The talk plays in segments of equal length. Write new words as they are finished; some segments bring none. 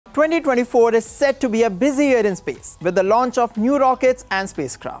2024 is set to be a busy year in space, with the launch of new rockets and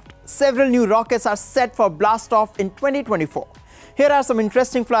spacecraft. Several new rockets are set for blast-off in 2024. Here are some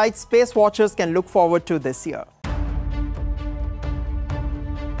interesting flights space watchers can look forward to this year.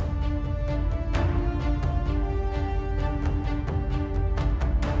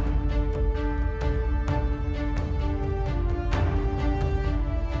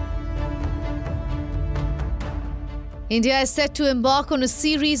 India is set to embark on a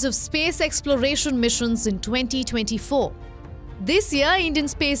series of space exploration missions in 2024. This year, Indian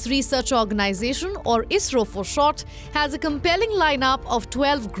Space Research Organisation, or ISRO for short, has a compelling lineup of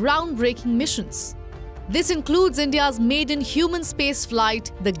 12 groundbreaking missions. This includes India's maiden human space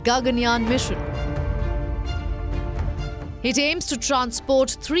flight, the Gaganyaan mission. It aims to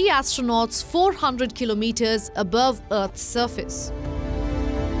transport 3 astronauts 400 kilometers above Earth's surface.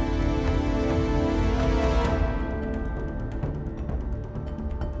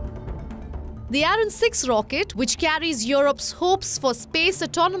 The Ariane 6 rocket, which carries Europe's hopes for space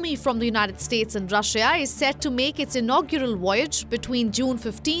autonomy from the United States and Russia, is set to make its inaugural voyage between June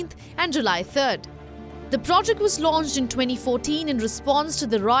 15th and July 3rd. The project was launched in 2014 in response to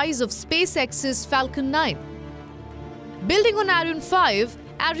the rise of SpaceX's Falcon 9. Building on Ariane 5,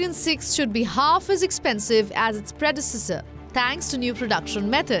 Ariane 6 should be half as expensive as its predecessor, thanks to new production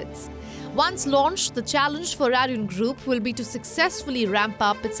methods. Once launched, the challenge for Ariane Group will be to successfully ramp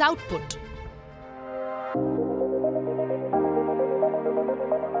up its output.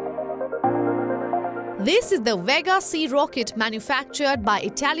 This is the Vega C rocket manufactured by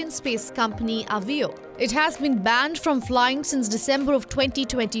Italian space company WION. It has been banned from flying since December of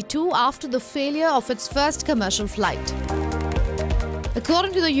 2022 after the failure of its first commercial flight.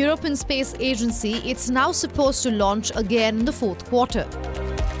 According to the European Space Agency, it's now supposed to launch again in the fourth quarter.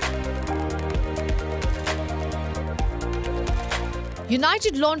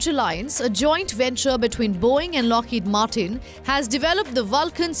 United Launch Alliance, a joint venture between Boeing and Lockheed Martin, has developed the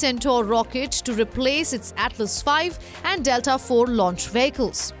Vulcan Centaur rocket to replace its Atlas V and Delta IV launch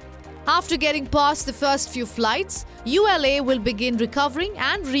vehicles. After getting past the first few flights, ULA will begin recovering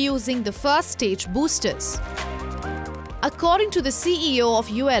and reusing the first stage boosters. According to the CEO of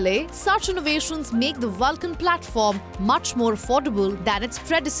ULA, such innovations make the Vulcan platform much more affordable than its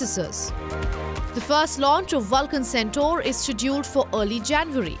predecessors. The first launch of Vulcan Centaur is scheduled for early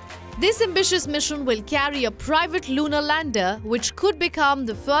January. This ambitious mission will carry a private lunar lander, which could become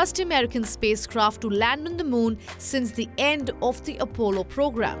the first American spacecraft to land on the moon since the end of the Apollo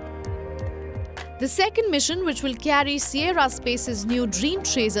program. The second mission, which will carry Sierra Space's new Dream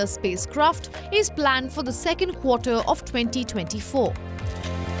Tracer spacecraft, is planned for the second quarter of 2024.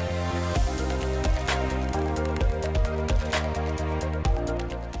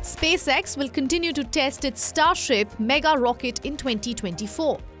 SpaceX will continue to test its Starship mega rocket in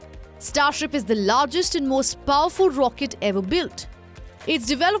 2024. Starship is the largest and most powerful rocket ever built. Its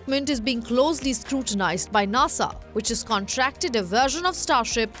development is being closely scrutinized by NASA, which has contracted a version of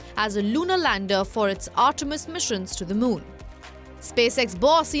Starship as a lunar lander for its Artemis missions to the moon. SpaceX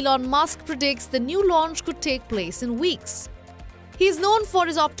boss Elon Musk predicts the new launch could take place in weeks. He is known for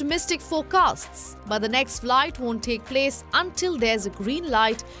his optimistic forecasts, but the next flight won't take place until there's a green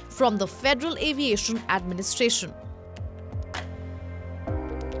light from the Federal Aviation Administration.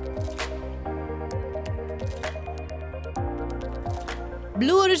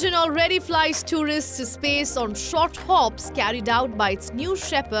 Blue Origin already flies tourists to space on short hops carried out by its New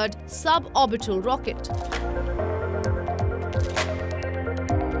Shepard suborbital rocket.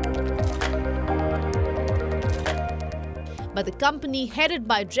 But the company headed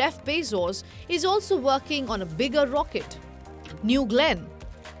by Jeff Bezos is also working on a bigger rocket, New Glenn.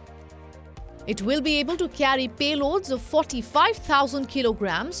 It will be able to carry payloads of 45,000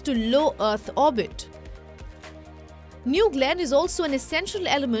 kilograms to low Earth orbit. New Glenn is also an essential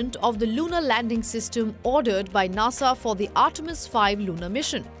element of the lunar landing system ordered by NASA for the Artemis V lunar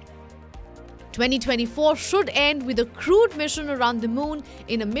mission. 2024 should end with a crewed mission around the moon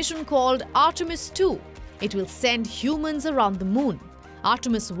in a mission called Artemis II. It will send humans around the moon.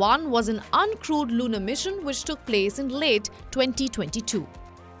 Artemis I was an uncrewed lunar mission which took place in late 2022.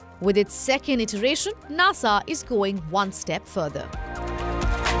 With its second iteration, NASA is going one step further.